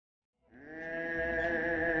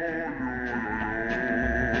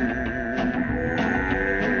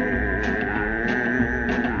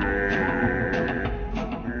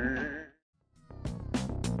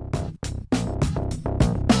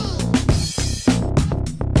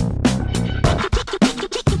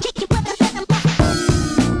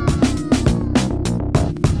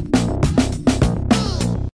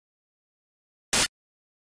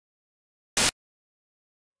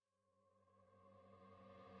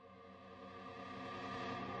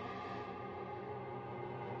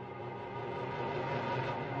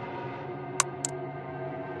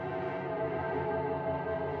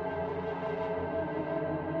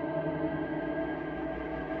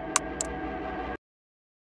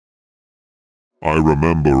I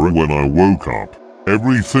remember when I woke up,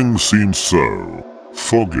 everything seemed so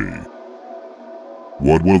foggy.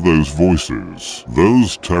 What were those voices?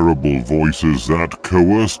 Those terrible voices that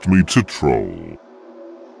coerced me to troll.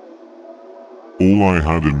 All I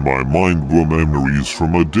had in my mind were memories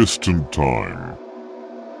from a distant time.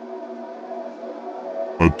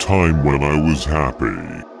 A time when I was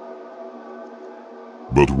happy.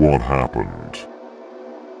 But what happened?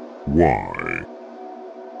 Why?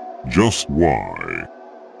 Just why?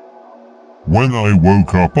 When I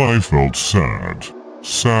woke up I felt sad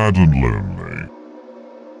and lonely.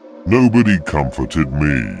 Nobody comforted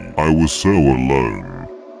me, I was so alone.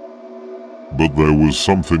 But there was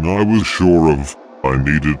something I was sure of, I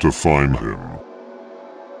needed to find him.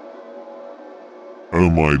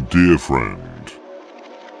 Oh my dear friend.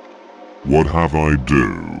 What have I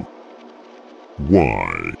do?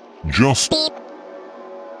 Why? Just...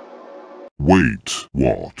 Wait,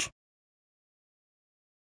 what?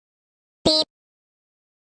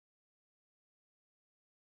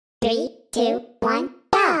 3, 2, 1,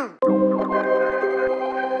 go!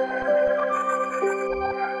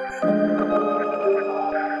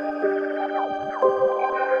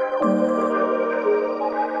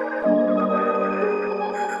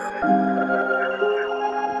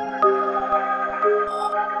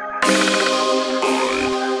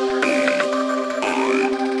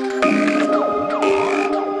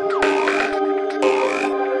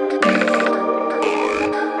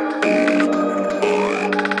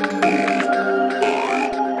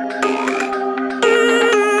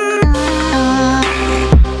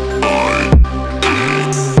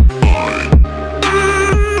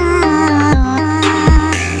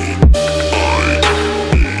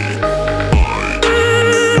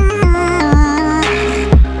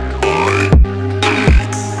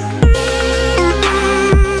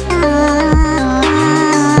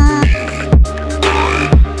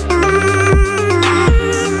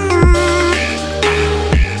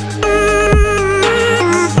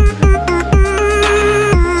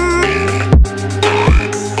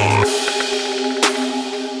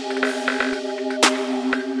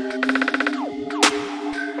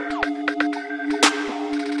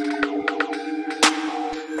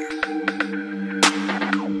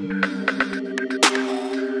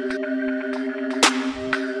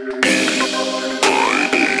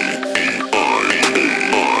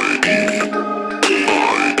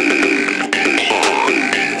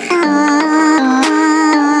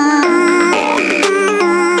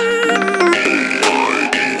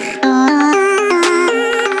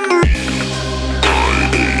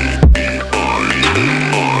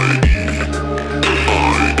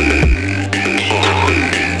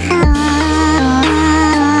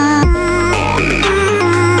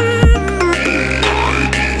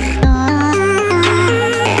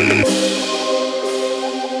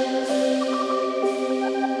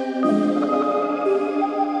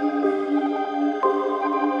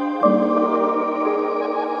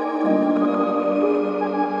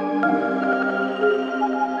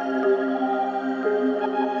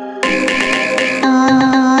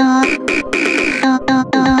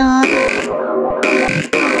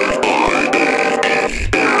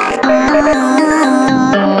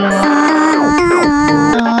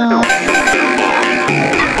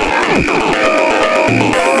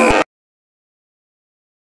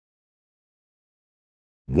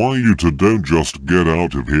 Why you two don't just get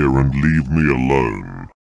out of here and leave me alone?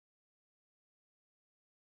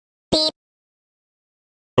 Beep.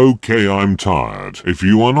 Okay, I'm tired. If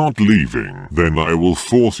you are not leaving, then I will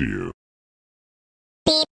force you.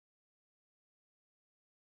 Beep.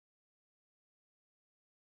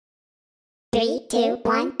 3, 2,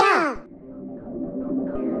 1, go!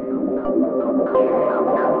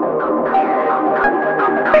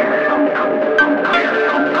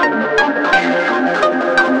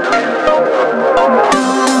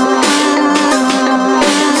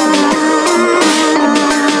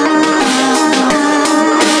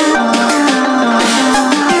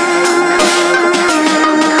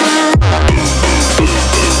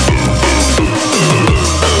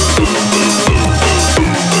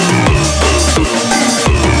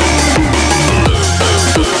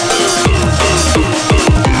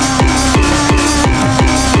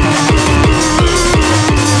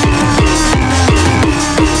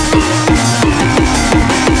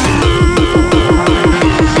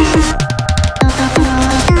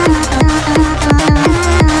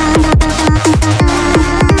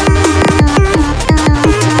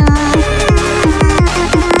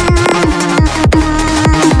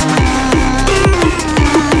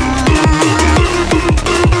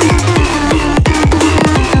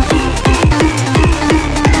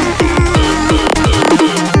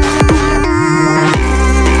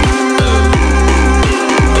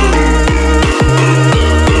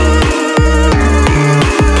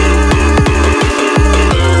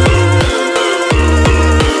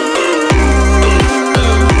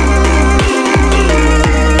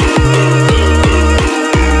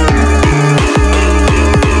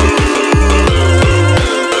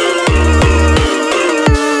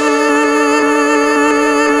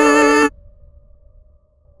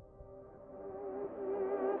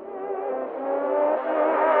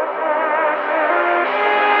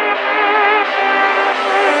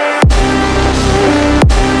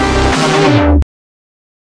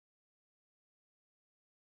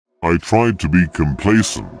 I tried to be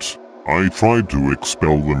complacent. I tried to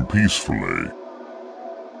expel them peacefully.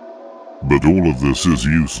 But all of this is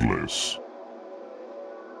useless.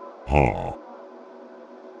 Ha.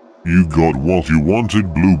 You got what you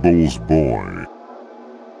wanted, Blueballs boy.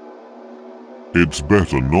 It's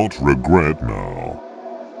better not regret now.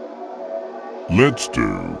 Let's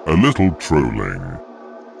do a little trolling.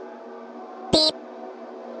 Beep.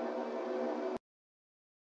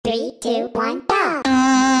 3, 2, 1, go!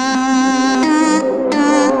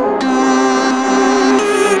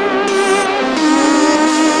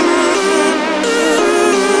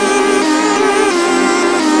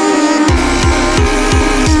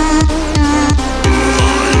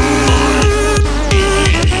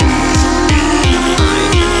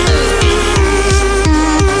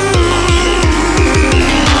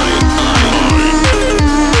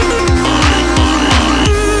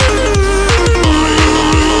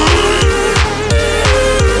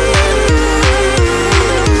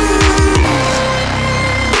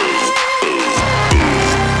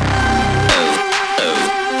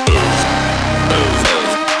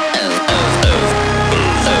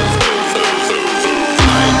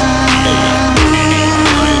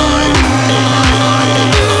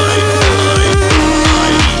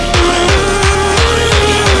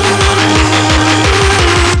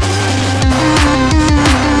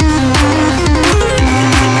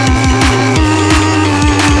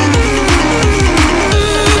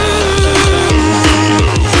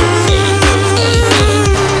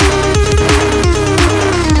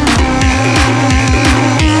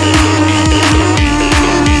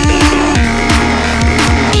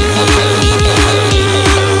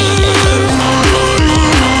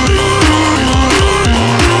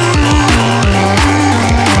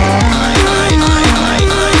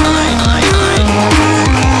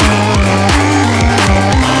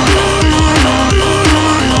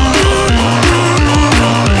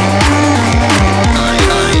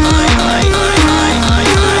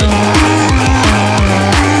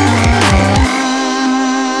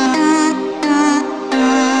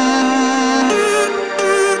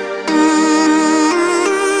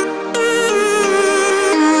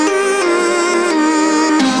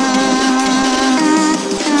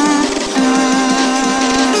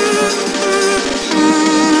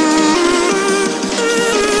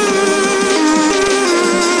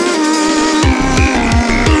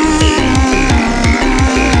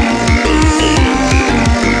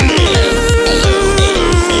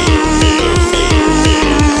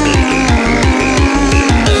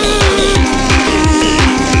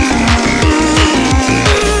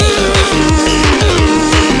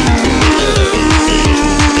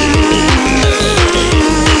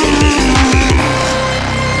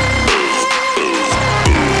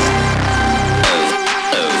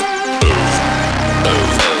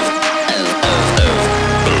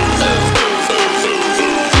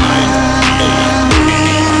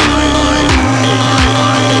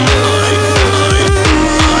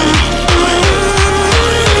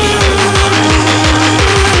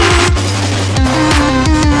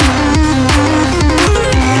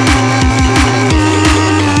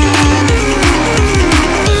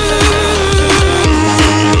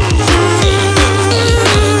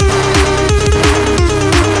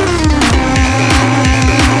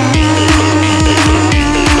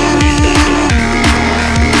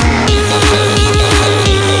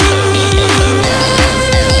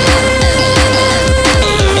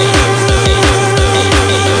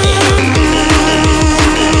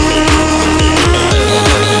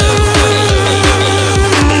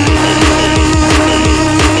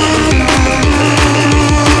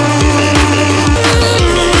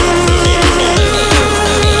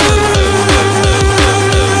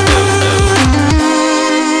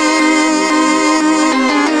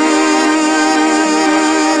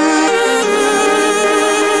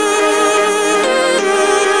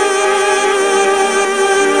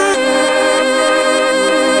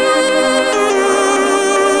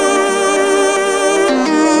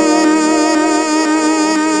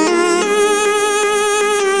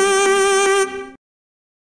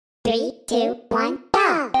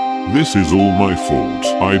 This is all my fault.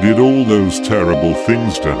 I did all those terrible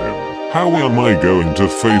things to him. How am I going to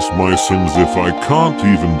face my sins if I can't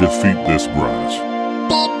even defeat this brat?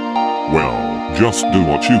 Well, just do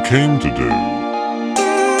what you came to do.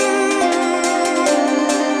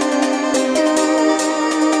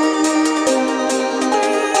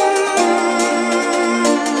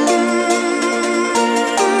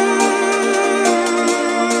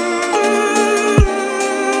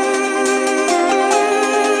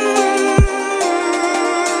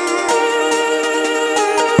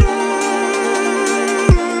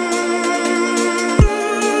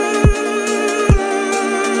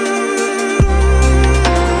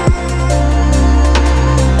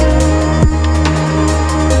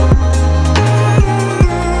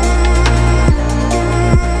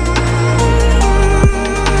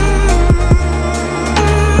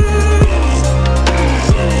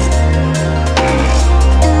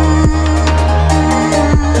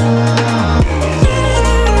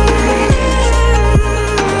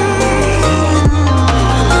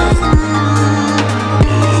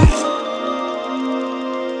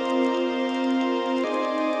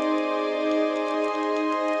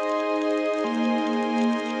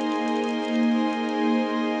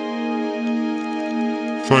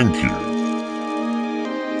 Thank you.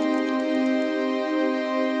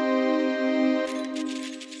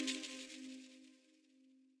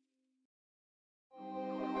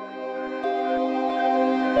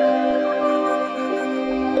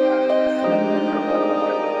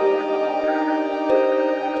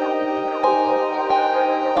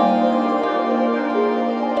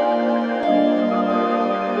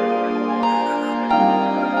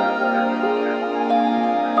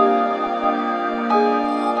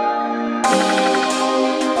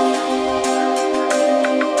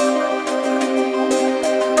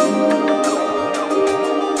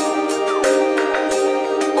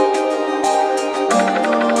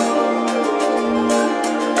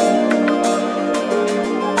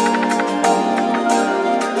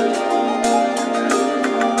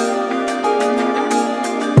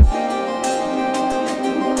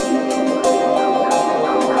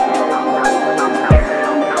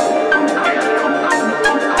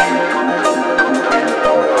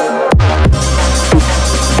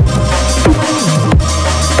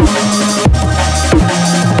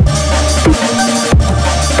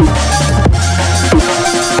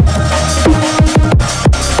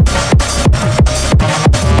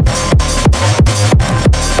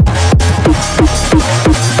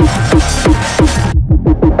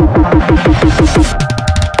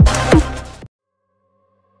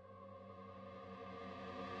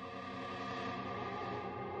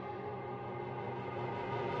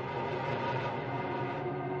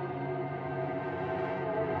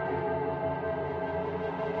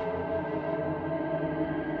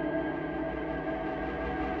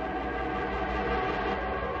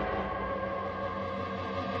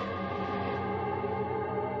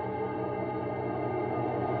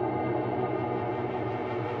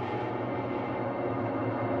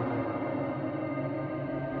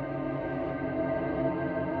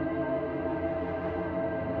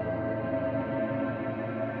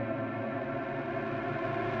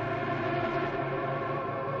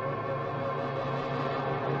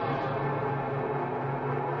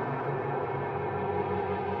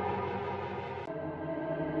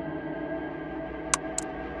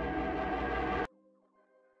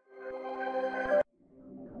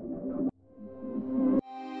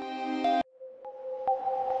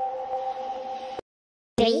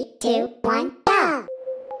 Three, two, one, go!